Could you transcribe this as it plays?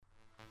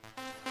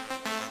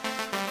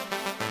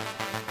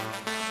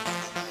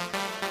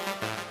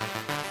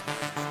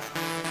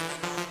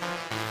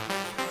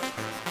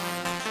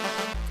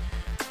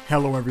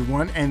Hello,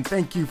 everyone, and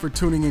thank you for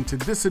tuning into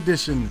this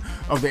edition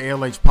of the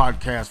ALH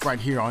podcast right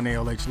here on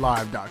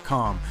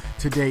ALHlive.com.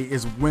 Today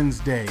is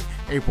Wednesday,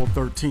 April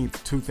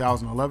 13th,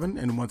 2011,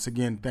 and once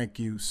again, thank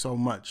you so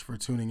much for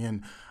tuning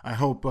in. I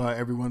hope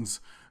everyone's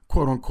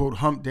quote-unquote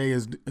hump day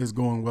is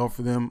going well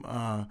for them,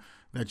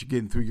 that you're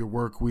getting through your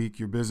work week,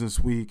 your business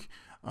week,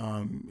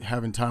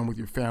 having time with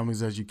your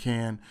families as you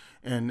can,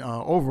 and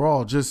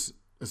overall,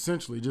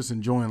 essentially just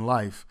enjoying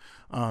life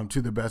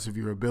to the best of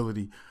your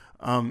ability.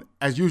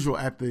 As usual,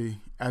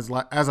 as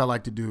I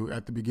like to do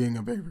at the beginning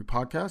of every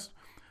podcast,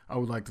 I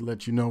would like to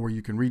let you know where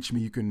you can reach me.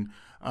 You can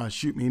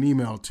shoot me an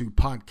email to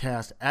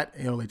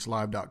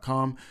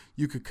podcast@alhlive.com.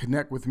 You could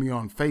connect with me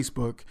on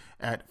Facebook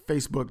at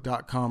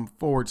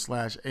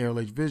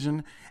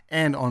facebook.com/ALHvision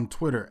and on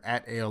Twitter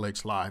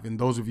 @ALHlive. And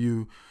those of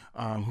you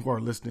who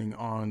are listening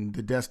on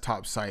the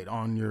desktop site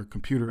on your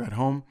computer at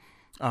home,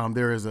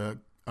 there is a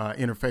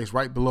interface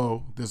right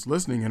below this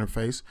listening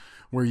interface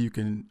where you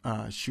can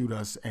shoot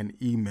us an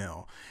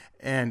email.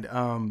 And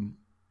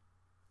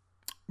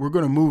we're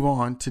going to move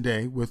on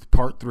today with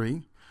part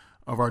 3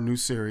 of our new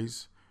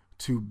series,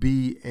 To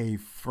Be a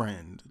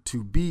Friend.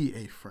 To be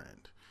a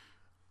friend.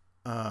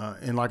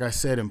 And like I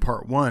said in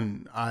part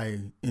 1,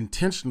 I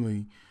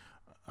intentionally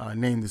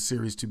named the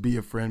series To Be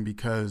a Friend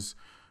because,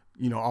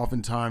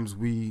 oftentimes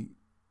we're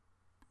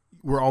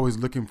always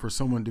looking for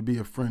someone to be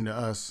a friend to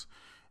us,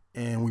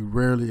 and we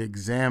rarely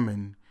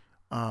examine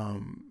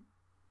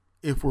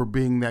if we're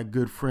being that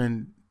good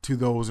friend to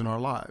those in our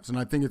lives. And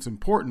I think it's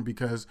important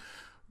because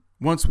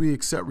once we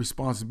accept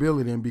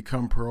responsibility and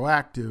become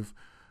proactive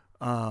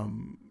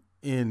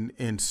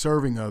in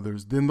serving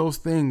others, then those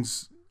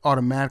things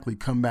automatically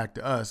come back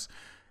to us.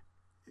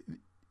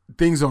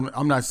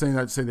 I'm not saying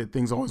that to say that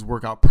things always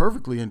work out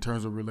perfectly in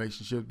terms of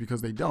relationships,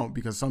 because they don't.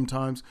 Because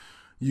sometimes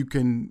you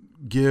can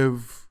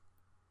give,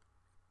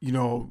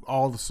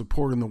 all the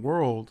support in the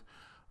world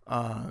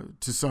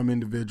to some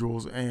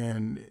individuals,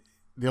 and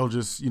they'll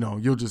just,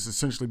 you'll just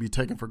essentially be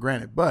taken for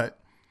granted.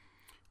 But,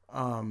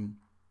 no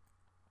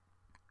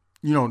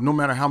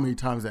matter how many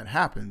times that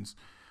happens,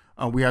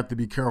 we have to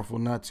be careful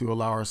not to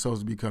allow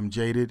ourselves to become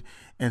jaded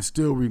and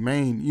still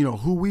remain,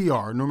 who we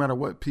are, no matter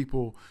what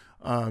people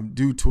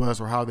do to us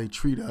or how they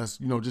treat us,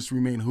 just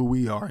remain who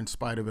we are in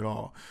spite of it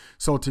all.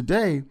 So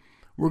today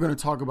we're going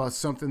to talk about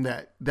something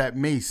that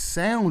may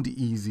sound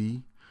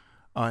easy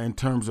in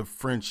terms of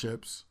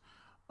friendships,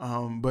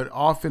 but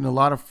often a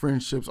lot of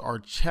friendships are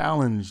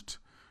challenged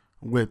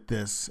with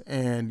this.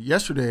 And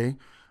yesterday,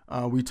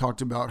 we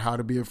talked about how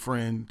to be a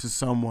friend to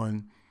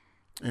someone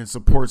and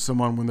support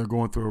someone when they're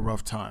going through a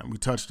rough time. We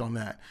touched on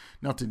that.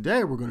 Now,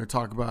 today, we're going to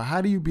talk about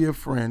how do you be a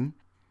friend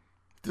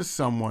to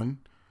someone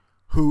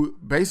who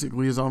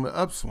basically is on the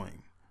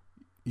upswing.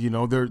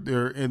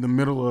 They're in the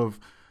middle of,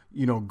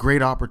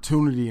 great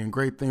opportunity and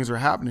great things are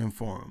happening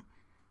for them.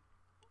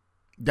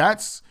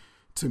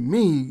 To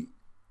me,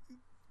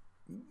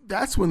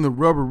 that's when the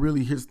rubber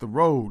really hits the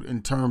road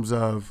in terms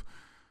of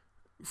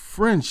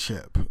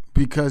friendship.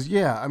 Because,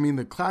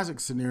 the classic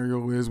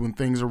scenario is when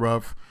things are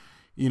rough,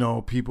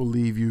 people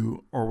leave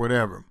you or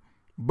whatever.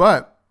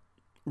 But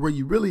where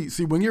you really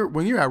see, when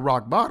you're at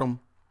rock bottom,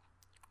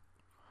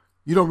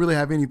 you don't really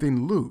have anything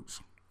to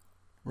lose,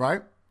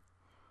 right?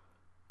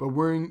 But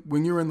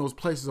when you're in those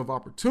places of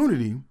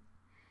opportunity,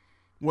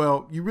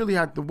 well, you really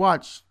have to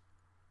watch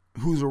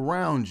who's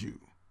around you.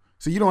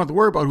 So you don't have to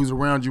worry about who's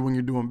around you when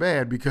you're doing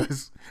bad,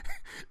 because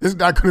there's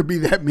not going to be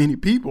that many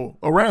people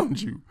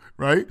around you,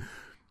 right?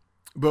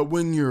 But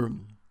when you're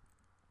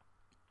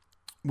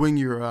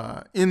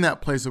in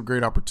that place of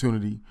great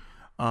opportunity,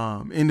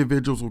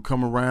 individuals will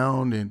come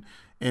around and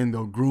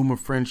they'll groom a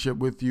friendship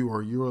with you,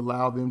 or you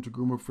allow them to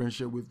groom a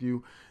friendship with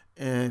you,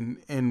 and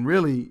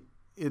really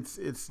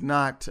it's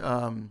not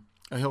a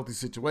healthy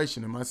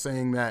situation. Am I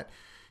saying that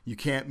you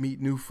can't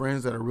meet new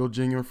friends that are real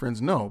genuine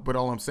friends? No, but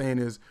all I'm saying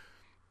is,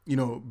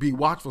 be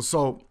watchful.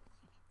 So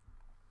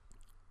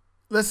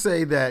let's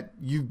say that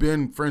you've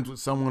been friends with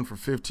someone for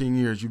 15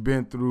 years. You've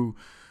been through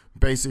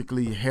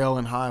basically hell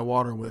and high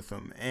water with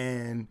them.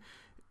 And,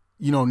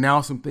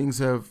 now some things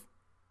have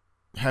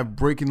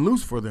breaking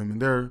loose for them, and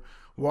they're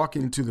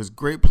walking into this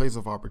great place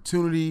of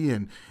opportunity,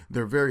 and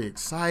they're very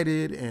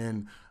excited.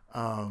 And,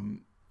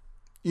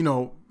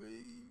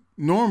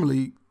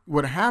 normally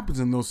what happens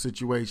in those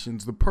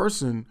situations, the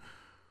person,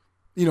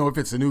 if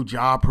it's a new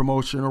job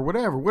promotion or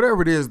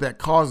whatever it is that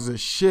causes a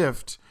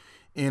shift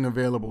in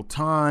available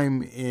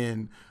time,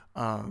 in,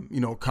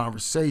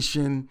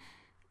 conversation,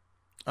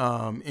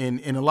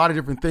 in a lot of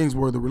different things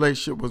where the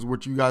relationship was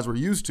what you guys were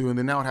used to, and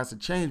then now it has to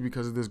change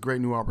because of this great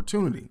new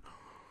opportunity.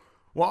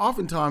 Well,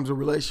 oftentimes a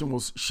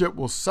relationship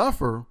will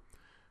suffer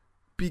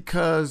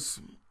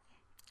because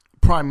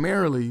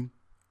primarily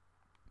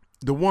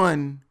the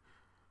one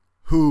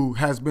who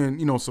has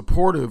been,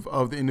 supportive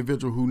of the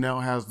individual who now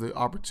has the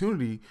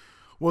opportunity,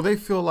 well, they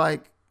feel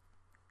like,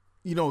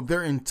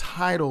 they're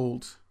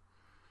entitled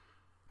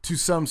to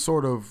some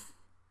sort of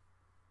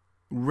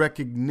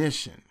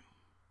recognition,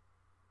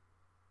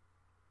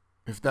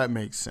 if that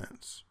makes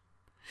sense.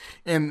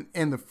 And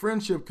the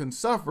friendship can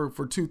suffer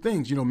for two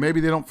things.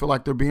 Maybe they don't feel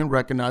like they're being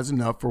recognized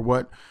enough for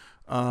what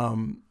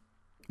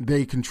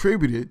they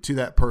contributed to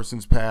that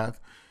person's path.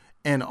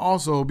 And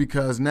also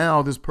because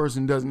now this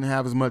person doesn't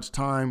have as much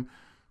time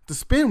to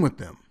spend with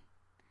them.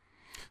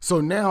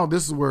 So now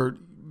this is where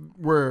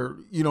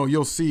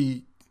you'll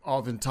see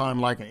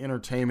oftentimes like an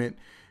entertainment,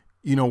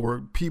 where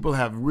people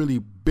have really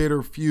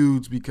bitter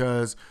feuds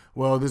because,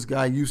 well, this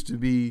guy used to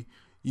be,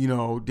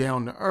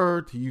 down to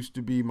earth. He used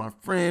to be my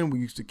friend. We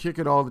used to kick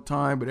it all the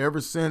time. But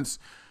ever since,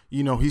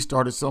 he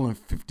started selling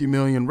 50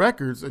 million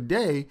records a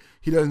day,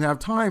 he doesn't have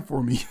time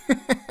for me.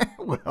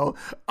 Well,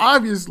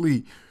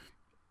 obviously,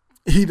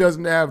 he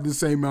doesn't have the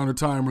same amount of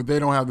time, or they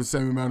don't have the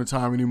same amount of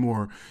time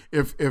anymore.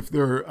 If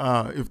their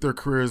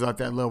career is at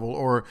that level,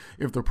 or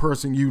if the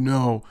person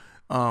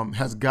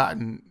has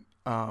gotten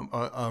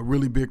a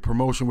really big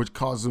promotion, which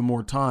causes them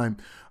more time.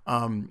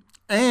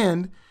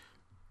 And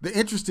the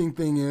interesting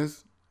thing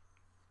is,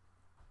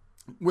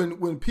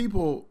 when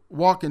people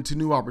walk into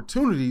new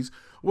opportunities,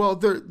 well,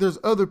 there's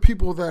other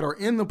people that are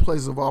in the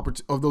place of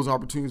those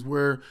opportunities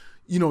where,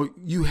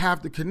 you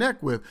have to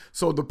connect with.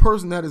 So the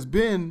person that has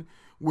been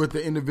with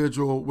the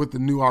individual with the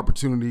new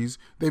opportunities,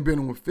 they've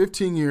been with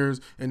 15 years,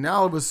 and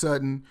now all of a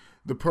sudden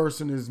the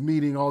person is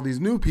meeting all these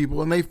new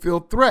people and they feel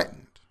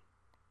threatened.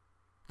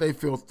 They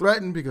feel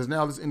threatened because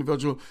now this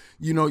individual,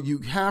 you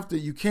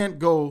can't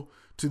go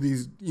to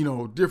these,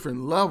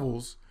 different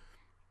levels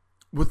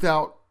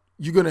without,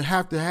 you're going to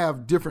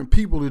have different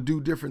people to do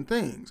different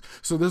things.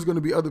 So there's going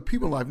to be other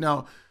people in life.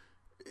 Now,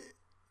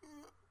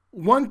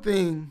 one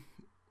thing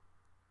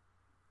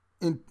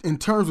in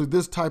terms of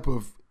this type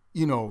of,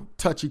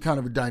 touchy kind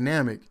of a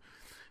dynamic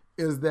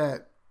is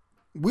that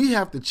we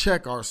have to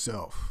check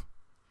ourselves,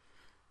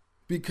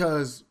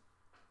 because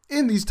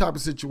in these type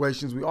of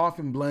situations, we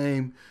often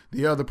blame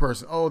the other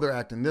person. Oh, they're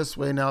acting this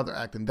way now. They're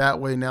acting that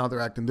way now. They're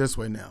acting this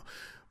way now.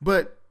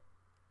 But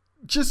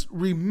just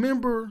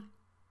remember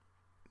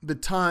the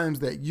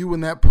times that you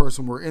and that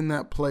person were in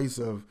that place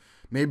of,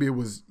 maybe it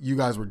was you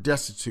guys were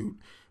destitute.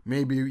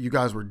 Maybe you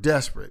guys were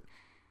desperate.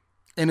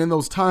 And in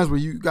those times where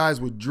you guys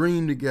would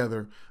dream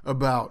together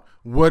about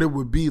what it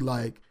would be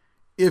like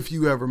if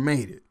you ever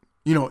made it,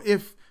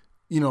 if,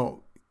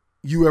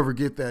 you ever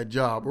get that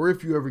job, or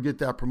if you ever get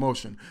that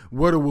promotion,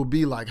 what it will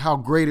be like, how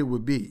great it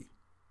would be.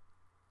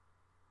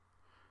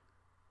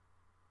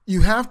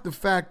 You have to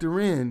factor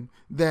in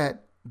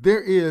that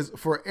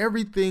for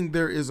everything,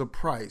 there is a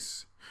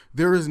price.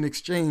 There is an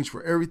exchange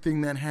for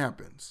everything that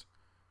happens.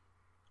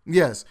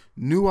 Yes,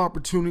 new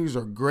opportunities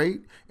are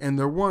great and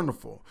they're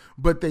wonderful,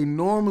 but they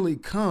normally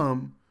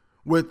come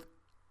with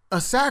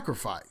a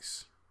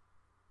sacrifice,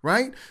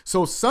 right?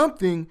 So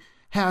something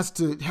has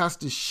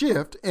to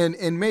shift,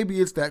 and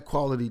maybe it's that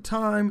quality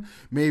time.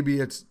 Maybe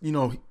it's,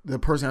 the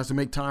person has to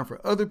make time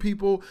for other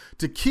people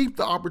to keep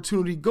the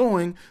opportunity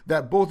going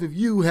that both of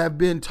you have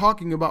been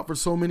talking about for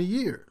so many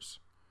years.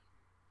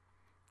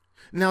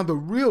 Now, the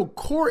real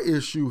core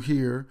issue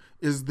here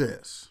is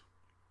this.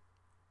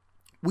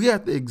 We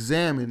have to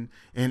examine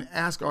and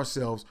ask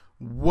ourselves,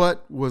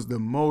 what was the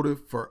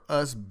motive for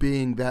us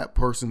being that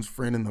person's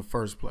friend in the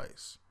first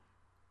place?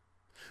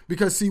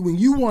 Because see, when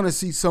you want to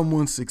see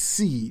someone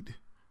succeed,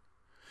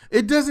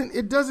 it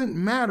doesn't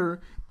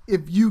matter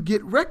if you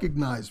get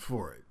recognized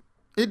for it.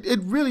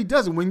 It really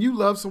doesn't. When you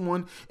love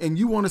someone and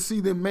you want to see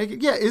them make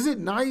it, yeah, is it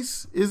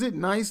nice? Is it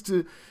nice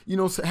to,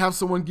 have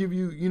someone give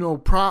you,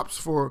 props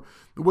for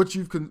what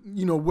you've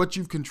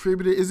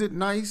contributed? Is it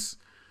nice,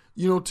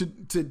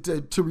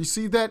 to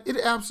receive that? It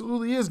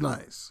absolutely is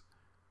nice.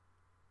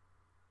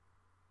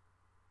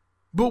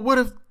 But what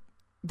if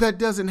that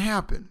doesn't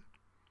happen?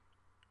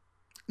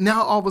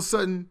 Now, all of a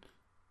sudden,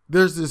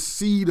 there's this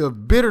seed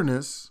of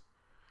bitterness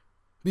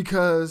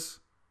because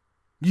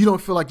you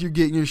don't feel like you're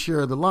getting your share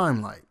of the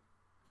limelight.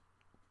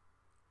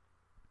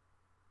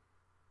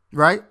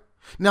 Right?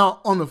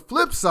 Now, on the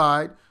flip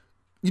side,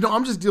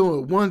 I'm just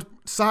dealing with one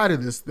side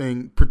of this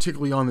thing,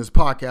 particularly on this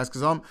podcast,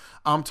 because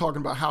I'm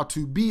talking about how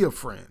to be a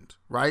friend,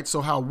 right?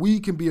 So how we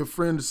can be a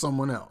friend to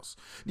someone else.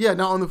 Yeah.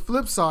 Now, on the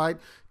flip side,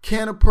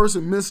 can a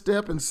person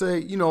misstep and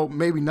say,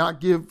 maybe not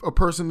give a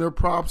person their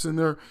props and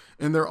their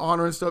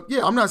honor and stuff?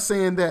 Yeah, I'm not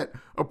saying that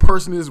a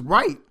person is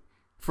right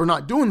for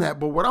not doing that.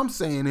 But what I'm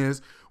saying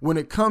is, when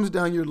it comes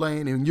down your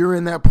lane and you're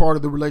in that part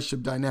of the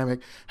relationship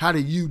dynamic, how do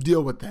you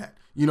deal with that?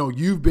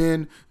 You've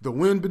been the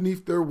wind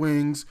beneath their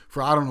wings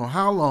for I don't know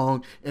how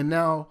long, and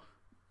now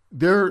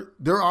their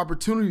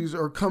opportunities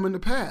are coming to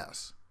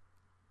pass.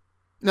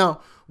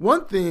 Now,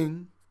 one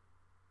thing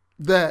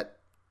that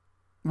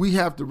we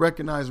have to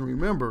recognize and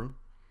remember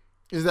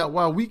is that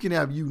while we can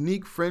have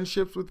unique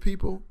friendships with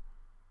people,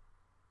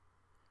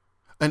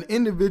 an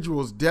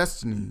individual's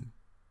destiny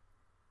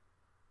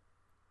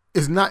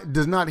does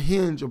not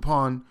hinge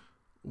upon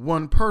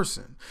one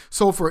person.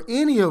 So for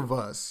any of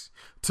us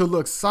to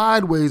look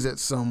sideways at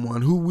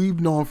someone who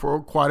we've known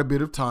for quite a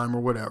bit of time or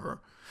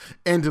whatever,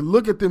 and to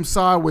look at them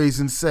sideways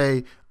and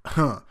say,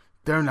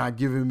 they're not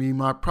giving me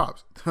my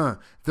props.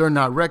 They're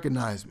not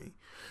recognizing me.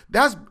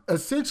 That's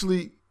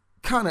essentially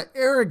kind of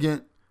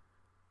arrogant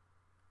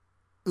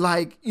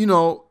like,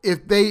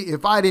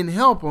 if I didn't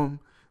help them,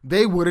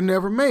 they would have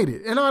never made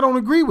it. And I don't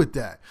agree with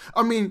that.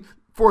 I mean,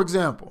 for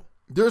example,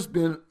 there's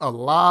been a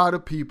lot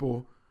of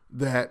people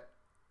that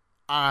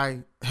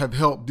I have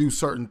helped do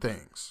certain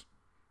things.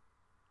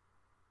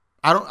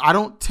 I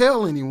don't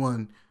tell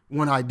anyone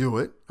when I do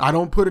it. I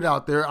don't put it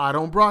out there. I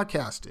don't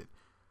broadcast it.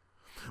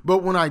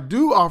 But when I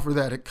do offer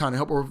that kind of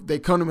help, or if they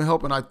come to me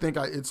help and I think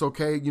it's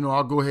okay,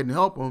 I'll go ahead and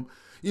help them.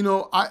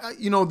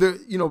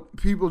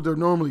 People, they're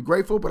normally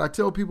grateful, but I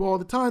tell people all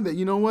the time that,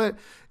 what,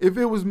 if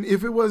it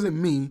wasn't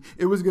me,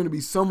 it was going to be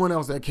someone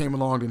else that came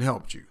along and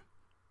helped you.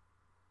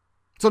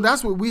 So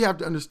that's what we have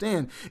to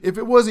understand. If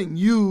it wasn't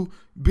you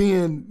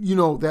being,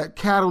 that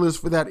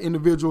catalyst for that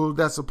individual,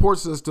 that support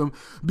system,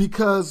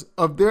 because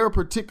of their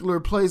particular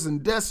place in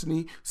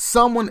destiny,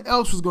 someone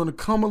else was going to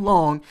come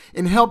along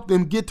and help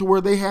them get to where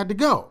they had to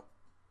go.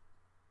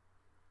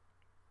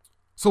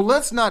 So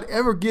let's not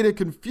ever get it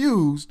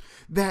confused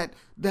that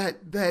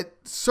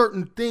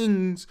certain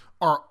things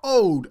are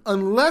owed,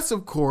 unless,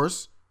 of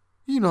course,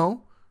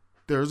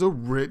 there's a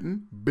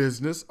written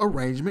business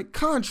arrangement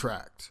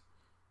contract.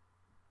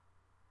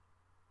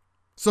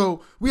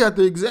 So we have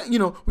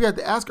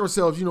to ask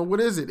ourselves, what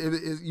is it?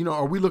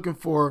 Are we looking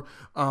for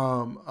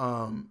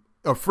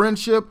a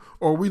friendship,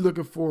 or are we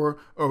looking for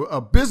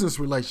a business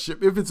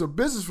relationship? If it's a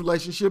business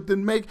relationship,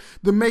 then make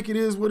it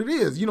is what it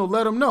is.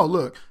 Let them know,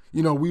 look,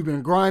 we've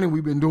been grinding.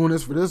 We've been doing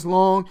this for this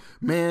long,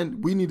 man.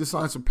 We need to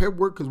sign some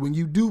paperwork, because when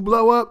you do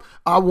blow up,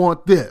 I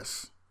want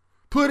this.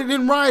 Put it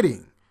in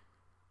writing.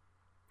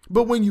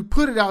 But when you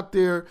put it out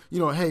there,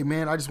 hey,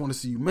 man, I just want to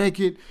see you make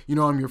it.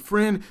 I'm your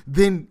friend.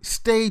 Then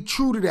stay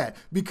true to that,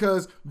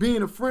 because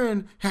being a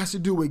friend has to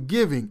do with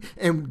giving.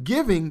 And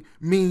giving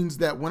means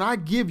that when I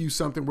give you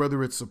something,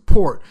 whether it's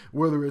support,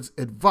 whether it's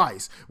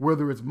advice,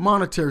 whether it's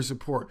monetary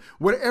support,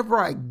 whatever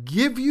I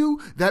give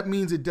you, that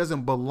means it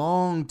doesn't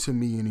belong to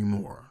me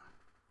anymore.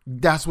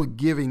 That's what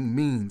giving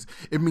means.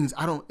 It means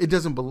it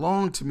doesn't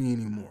belong to me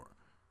anymore.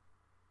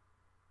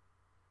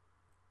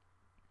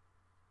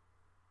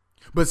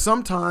 But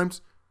sometimes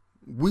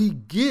we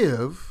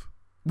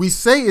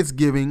say it's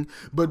giving,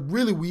 but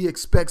really we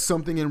expect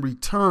something in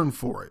return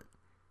for it.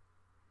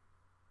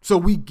 So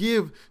we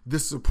give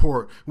this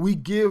support, we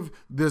give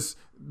this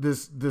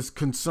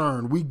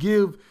concern, we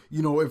give,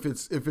 if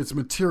it's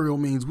material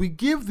means, we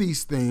give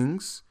these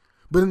things,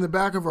 but in the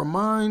back of our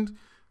mind,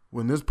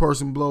 when this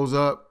person blows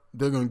up,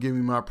 they're going to give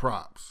me my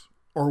props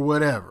or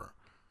whatever.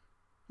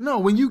 No,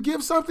 when you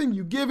give something,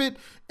 you give it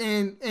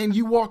and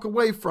you walk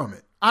away from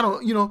it. I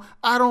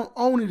don't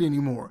own it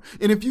anymore.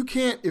 And if we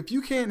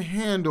can't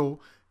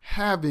handle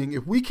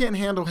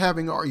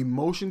having our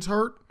emotions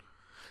hurt,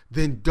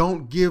 then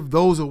don't give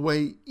those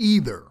away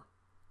either.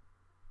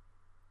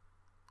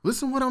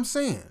 Listen to what I'm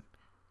saying.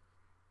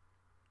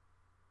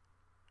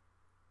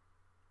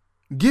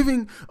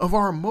 Giving of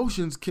our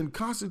emotions can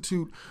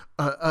constitute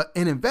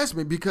an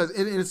investment, because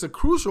and it's a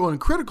crucial and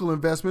critical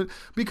investment,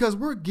 because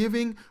we're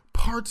giving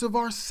parts of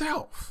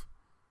ourselves.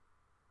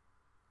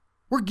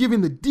 We're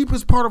giving the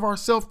deepest part of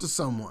ourselves to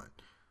someone.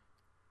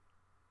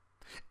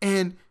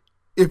 And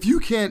if we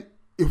can't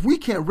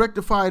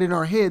rectify it in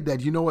our head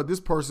that, this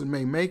person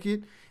may make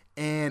it,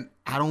 and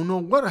I don't know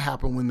what'll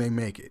happen when they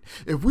make it.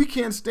 If we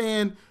can't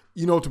stand,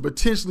 to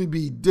potentially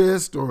be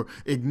dissed or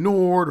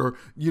ignored, or,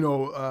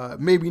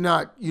 maybe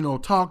not,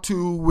 talked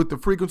to with the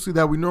frequency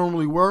that we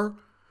normally were,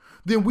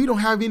 then we don't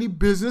have any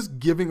business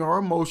giving our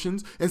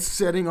emotions and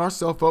setting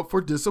ourselves up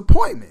for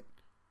disappointment.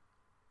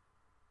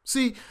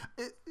 See,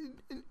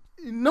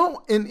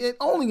 no, and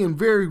only in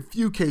very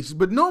few cases,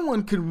 but no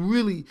one can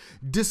really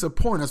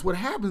disappoint us. What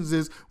happens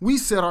is we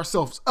set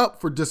ourselves up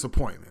for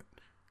disappointment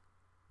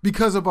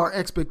because of our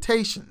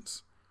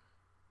expectations.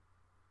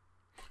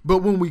 But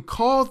when we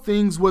call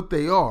things what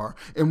they are,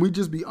 and we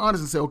just be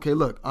honest and say, okay,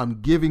 look, I'm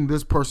giving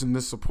this person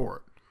this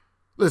support.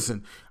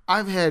 Listen,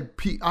 there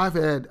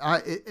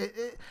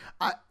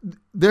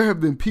have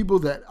been people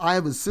that I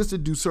have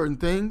assisted do certain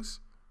things,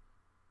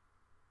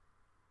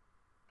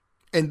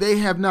 and they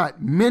have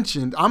not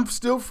mentioned, I'm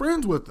still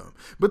friends with them,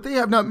 but they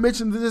have not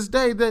mentioned to this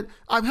day that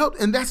I've helped,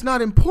 and that's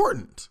not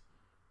important.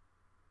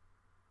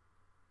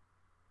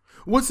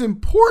 What's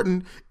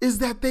important is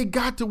that they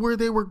got to where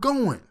they were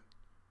going.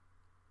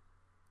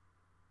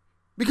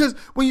 Because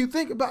when you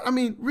think about,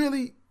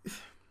 really,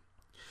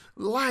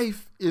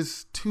 life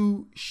is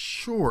too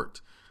short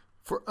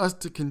for us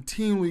to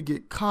continually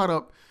get caught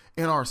up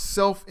in our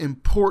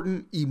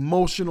self-important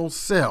emotional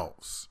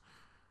selves.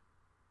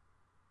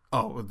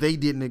 Oh, they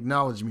didn't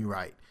acknowledge me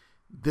right.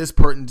 This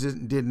person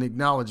didn't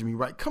acknowledge me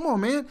right. Come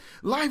on, man.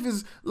 Life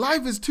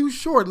is too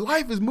short.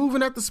 Life is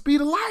moving at the speed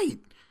of light.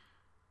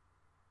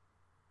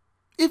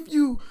 If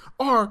you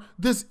are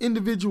this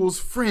individual's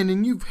friend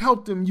and you've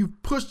helped them,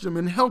 you've pushed them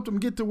and helped them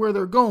get to where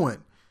they're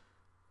going,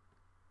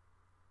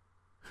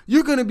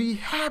 you're going to be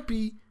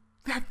happy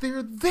that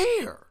they're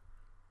there.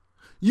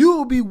 You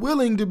will be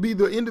willing to be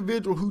the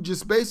individual who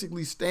just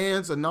basically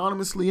stands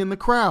anonymously in the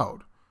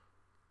crowd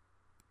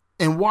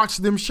and watch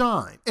them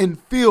shine and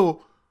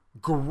feel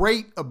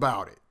great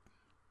about it.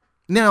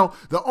 Now,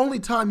 the only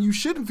time you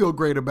shouldn't feel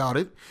great about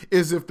it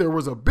is if there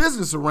was a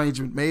business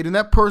arrangement made and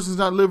that person's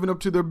not living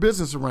up to their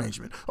business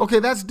arrangement. Okay,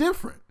 that's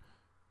different.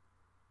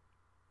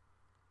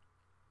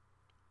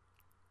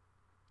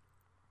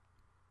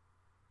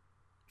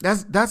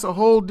 That's a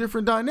whole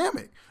different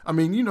dynamic. I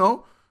mean,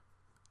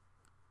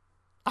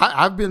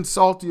 I've been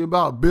salty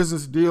about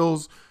business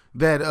deals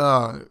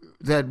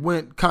that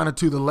went kind of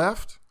to the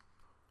left,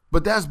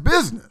 but that's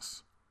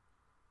business.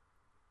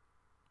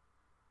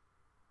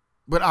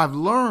 But I've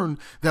learned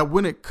that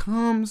when it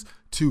comes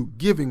to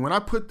giving, when I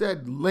put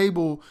that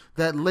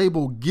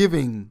label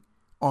giving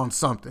on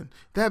something,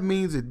 that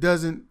means it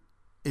doesn't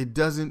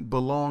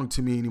belong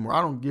to me anymore. I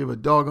don't give a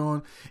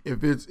doggone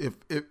if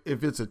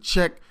it's a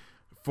check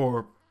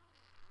for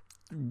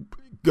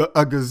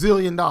a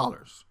gazillion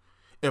dollars.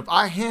 If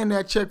I hand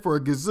that check for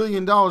a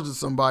gazillion dollars to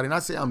somebody and I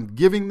say I'm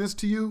giving this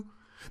to you,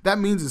 that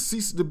means it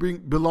ceases to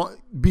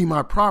be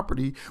my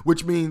property,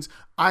 which means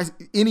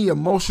any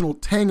emotional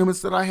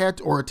entanglements that I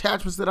had or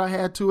attachments that I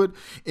had to it,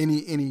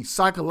 any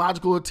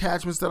psychological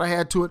attachments that I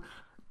had to it,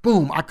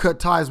 boom, I cut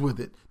ties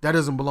with it. That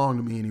doesn't belong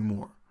to me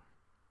anymore.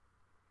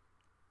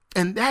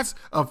 And that's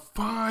a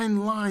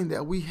fine line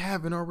that we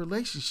have in our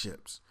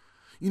relationships.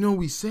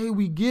 We say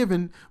we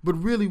giving, but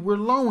really we're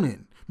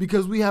loaning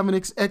because we have an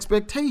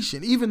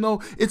expectation, even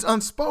though it's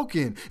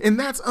unspoken, and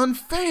that's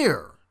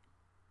unfair.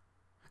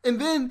 And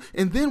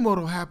then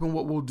what'll happen,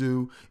 what we'll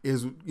do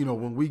is,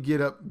 when we get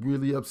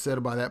really upset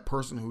about that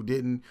person who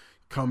didn't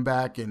come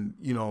back and,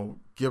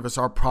 give us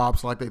our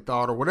props like they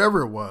thought or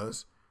whatever it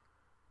was,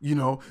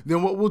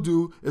 then what we'll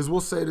do is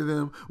we'll say to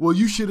them, well,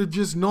 you should have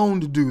just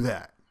known to do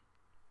that.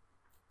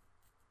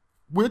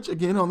 Which,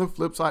 again, on the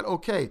flip side,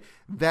 okay,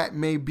 that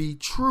may be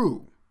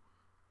true.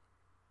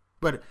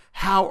 But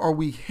how are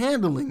we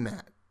handling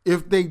that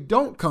if they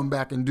don't come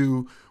back and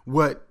do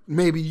what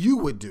maybe you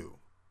would do?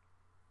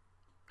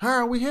 How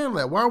are we handling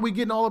that? Why are we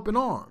getting all up in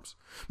arms?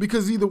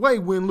 Because either way,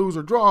 win, lose,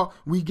 or draw,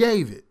 we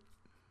gave it.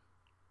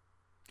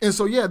 And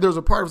so, yeah, there's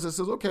a part of us that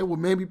says, okay, well,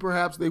 maybe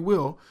perhaps they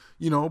will,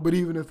 but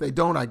even if they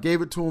don't, I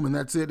gave it to them and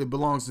that's it. It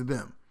belongs to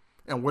them.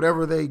 And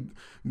whatever they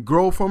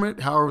grow from it,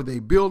 however they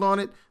build on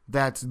it,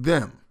 that's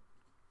them.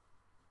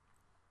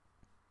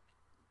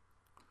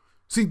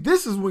 See,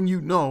 this is when you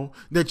know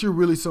that you're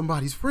really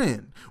somebody's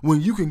friend, when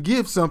you can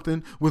give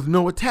something with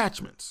no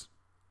attachments.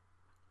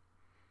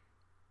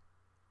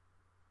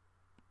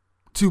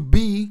 To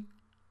be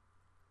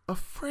a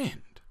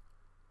friend.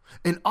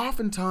 And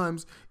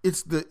oftentimes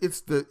it's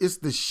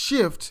the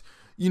shift,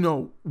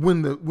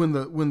 when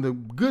the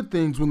good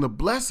things, when the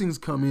blessings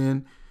come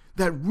in,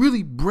 that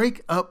really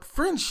break up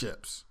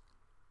friendships,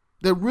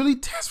 that really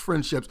test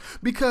friendships,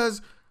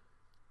 because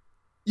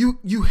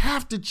you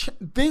have to,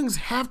 things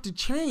have to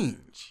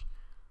change.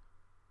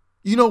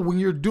 When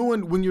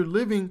you're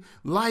living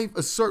life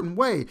a certain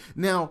way.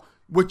 Now,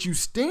 what you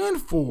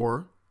stand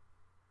for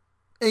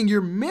and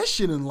your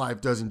mission in life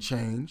doesn't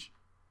change.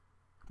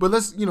 But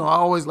I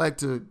always like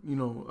to,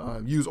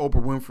 use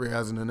Oprah Winfrey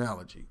as an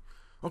analogy.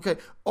 Okay,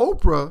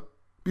 Oprah,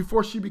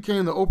 before she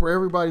became the Oprah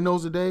everybody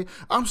knows today,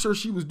 I'm sure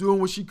she was doing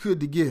what she could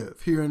to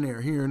give here and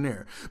there, here and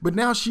there. But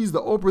now she's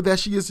the Oprah that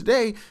she is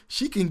today.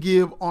 She can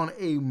give on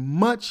a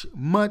much,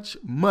 much,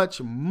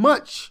 much,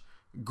 much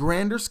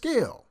grander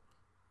scale.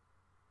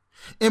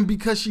 And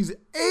because she's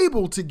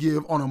able to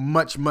give on a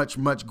much, much,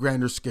 much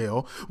grander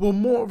scale, well,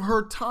 more of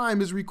her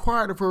time is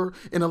required of her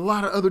in a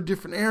lot of other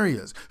different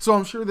areas. So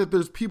I'm sure that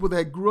there's people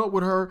that grew up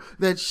with her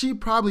that she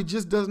probably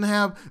just doesn't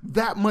have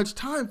that much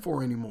time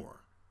for anymore.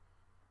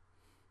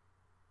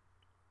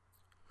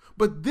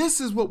 But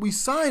this is what we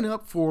sign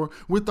up for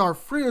with our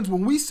friends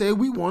when we say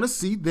we want to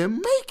see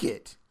them make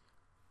it.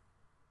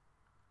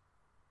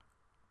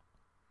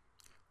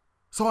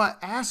 So I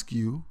ask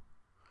you,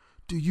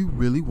 do you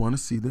really want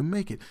to see them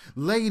make it?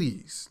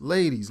 Ladies,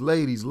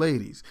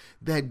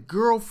 that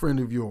girlfriend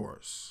of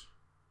yours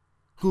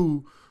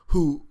who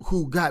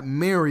got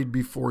married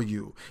before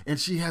you and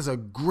she has a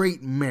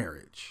great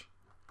marriage.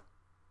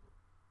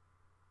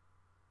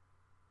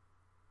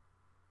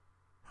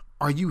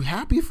 Are you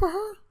happy for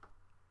her?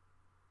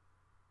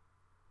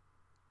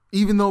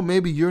 Even though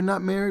maybe you're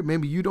not married,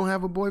 maybe you don't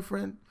have a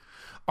boyfriend,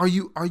 are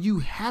you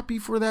happy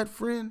for that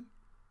friend?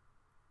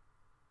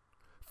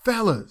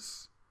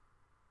 Fellas,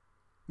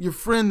 your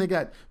friend that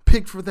got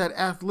picked for that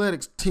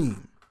athletics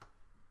team,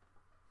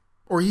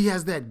 or he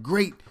has that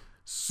great,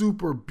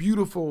 super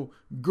beautiful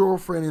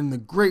girlfriend and the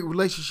great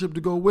relationship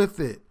to go with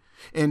it,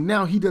 and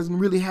now he doesn't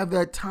really have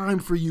that time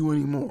for you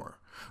anymore.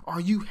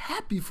 Are you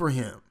happy for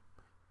him?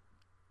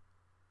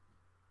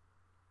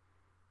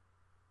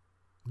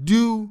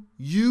 Do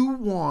you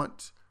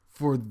want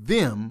for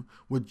them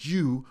what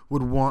you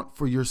would want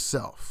for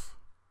yourself?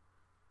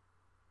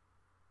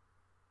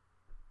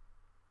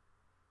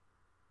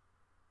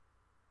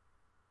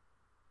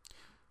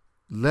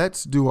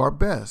 Let's do our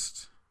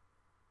best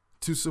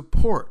to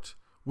support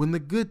when the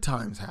good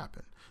times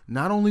happen,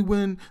 not only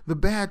when the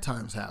bad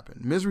times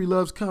happen. Misery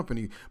loves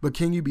company, but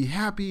can you be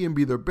happy and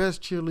be their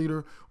best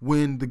cheerleader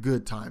when the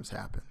good times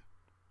happen?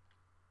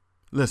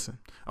 Listen,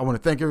 I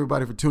want to thank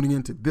everybody for tuning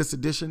in to this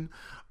edition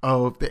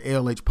of the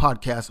ALH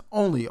podcast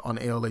only on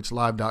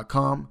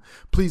ALHlive.com.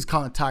 Please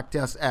contact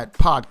us at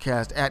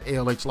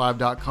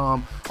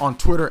podcast@ALHlive.com, on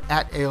Twitter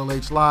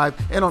 @ALHlive,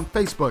 and on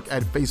Facebook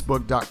at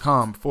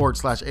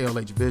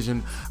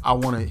facebook.com/ALHvision. I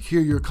want to hear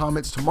your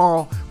comments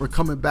tomorrow. We're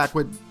coming back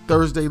with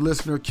Thursday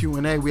listener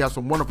Q&A. We have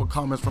some wonderful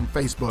comments from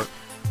Facebook.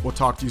 We'll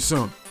talk to you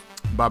soon.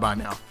 Bye-bye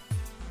now.